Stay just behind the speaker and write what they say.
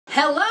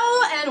Hello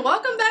and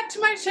welcome back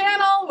to my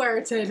channel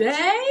where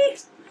today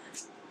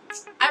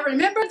I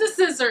remembered the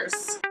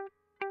scissors.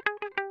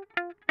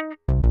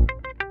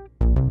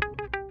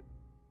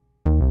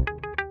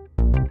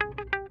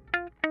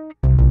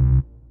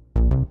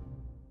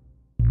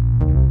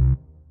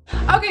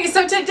 Okay,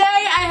 so today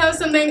I have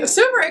something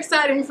super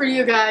exciting for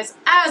you guys.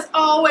 As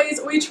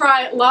always, we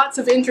try lots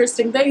of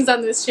interesting things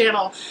on this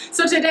channel.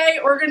 So today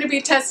we're going to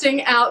be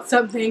testing out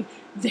something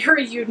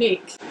very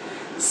unique.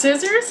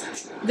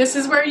 Scissors, this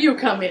is where you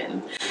come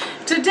in.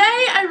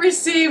 Today I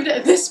received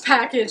this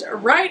package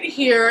right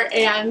here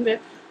and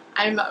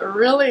I'm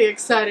really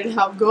excited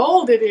how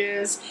gold it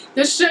is.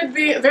 This should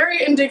be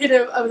very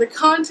indicative of the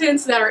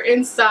contents that are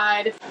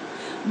inside.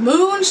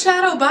 Moon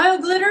Shatter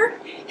Bio-Glitter,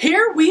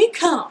 here we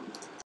come.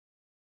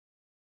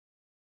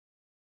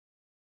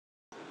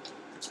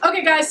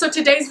 Okay guys, so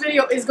today's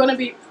video is going to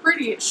be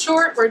pretty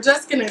short. We're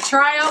just going to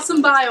try out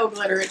some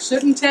bio-glitter. It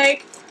shouldn't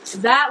take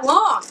that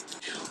long.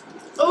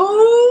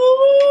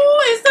 Oh,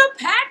 it's a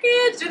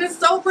package. It is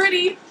so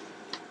pretty.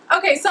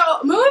 Okay,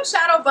 so Moon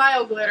Shatter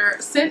Bio-Glitter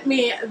sent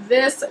me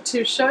this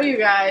to show you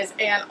guys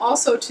and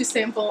also to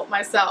sample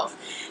myself.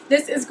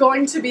 This is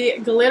going to be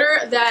glitter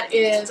that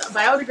is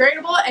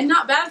biodegradable and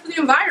not bad for the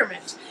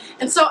environment.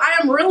 And so I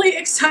am really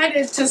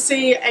excited to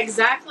see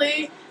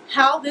exactly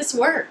how this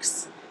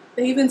works.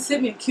 They even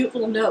sent me a cute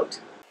little note.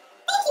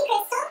 Thank you,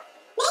 Crystal.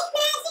 Make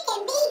magic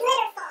and be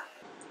glitterful.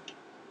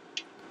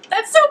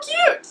 That's so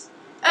cute.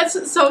 That's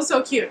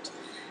so cute.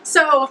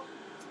 So,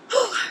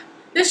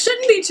 this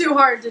shouldn't be too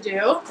hard to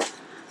do.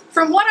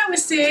 From what I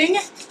was seeing,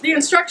 the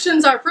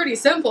instructions are pretty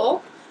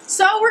simple.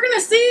 So we're going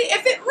to see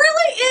if it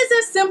really is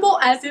as simple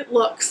as it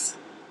looks.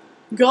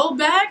 Gold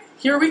bag,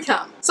 here we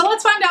come. So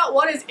let's find out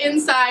what is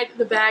inside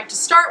the bag to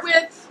start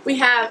with. We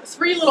have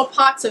 3 little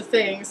pots of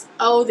things.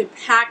 Oh, the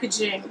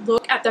packaging.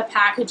 Look at the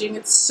packaging.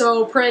 It's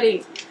so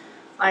pretty.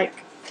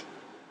 Like,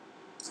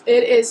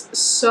 it is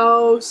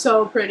so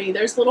pretty.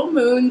 There's little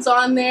moons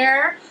on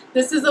there.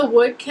 This is a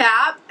wood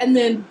cap. And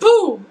then,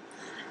 boom!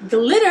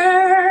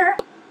 Glitter!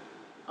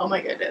 Oh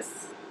my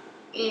goodness.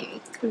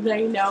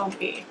 They know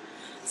me.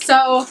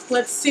 So,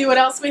 let's see what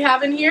else we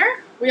have in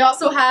here. We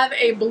also have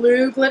a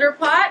blue glitter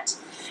pot.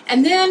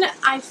 And then,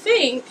 I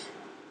think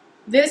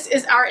this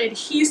is our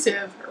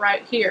adhesive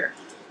right here.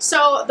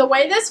 So, the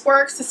way this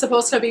works is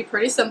supposed to be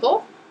pretty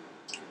simple.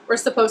 We're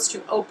supposed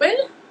to open.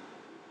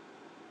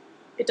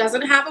 It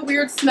doesn't have a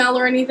weird smell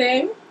or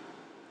anything.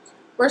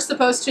 We're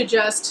supposed to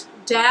just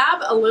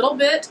dab a little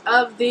bit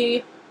of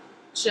the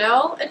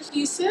gel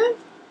adhesive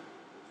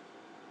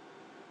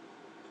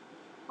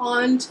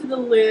onto the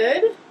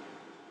lid.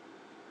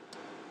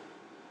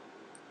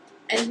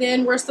 And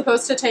then we're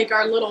supposed to take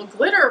our little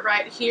glitter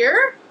right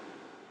here.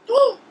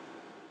 Oh,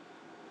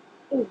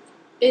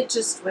 it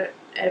just went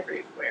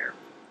everywhere.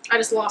 I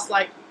just lost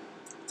like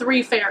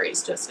 3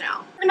 fairies just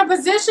now. We're going to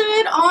position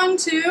it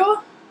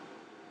onto...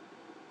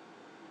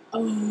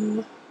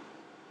 Oh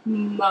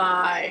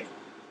my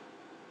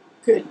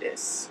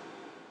goodness.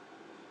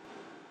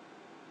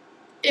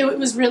 It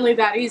was really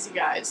that easy,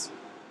 guys.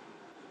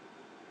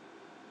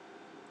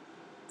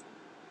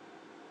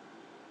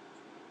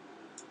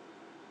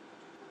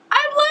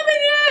 I'm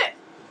loving it!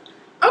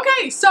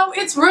 Okay, so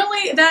it's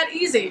really that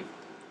easy.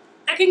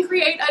 I can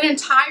create an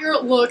entire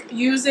look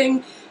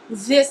using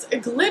this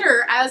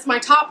glitter as my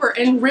topper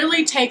and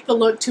really take the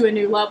look to a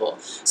new level.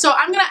 So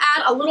I'm going to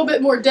add a little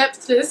bit more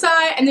depth to this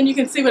eye and then you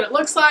can see what it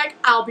looks like.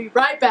 I'll be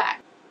right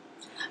back.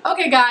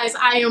 Okay guys,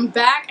 I am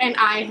back and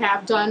I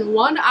have done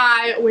one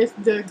eye with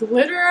the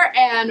glitter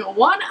and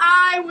one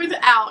eye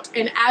without.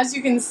 And as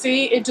you can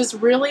see, it just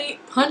really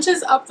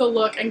punches up the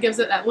look and gives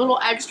it that little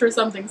extra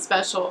something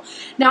special.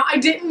 Now I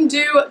didn't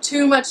do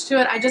too much to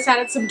it. I just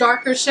added some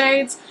darker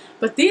shades.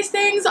 But these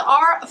things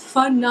are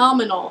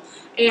phenomenal.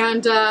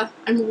 And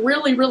I'm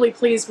really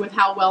pleased with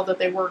how well that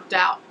they worked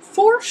out.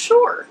 For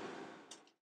sure.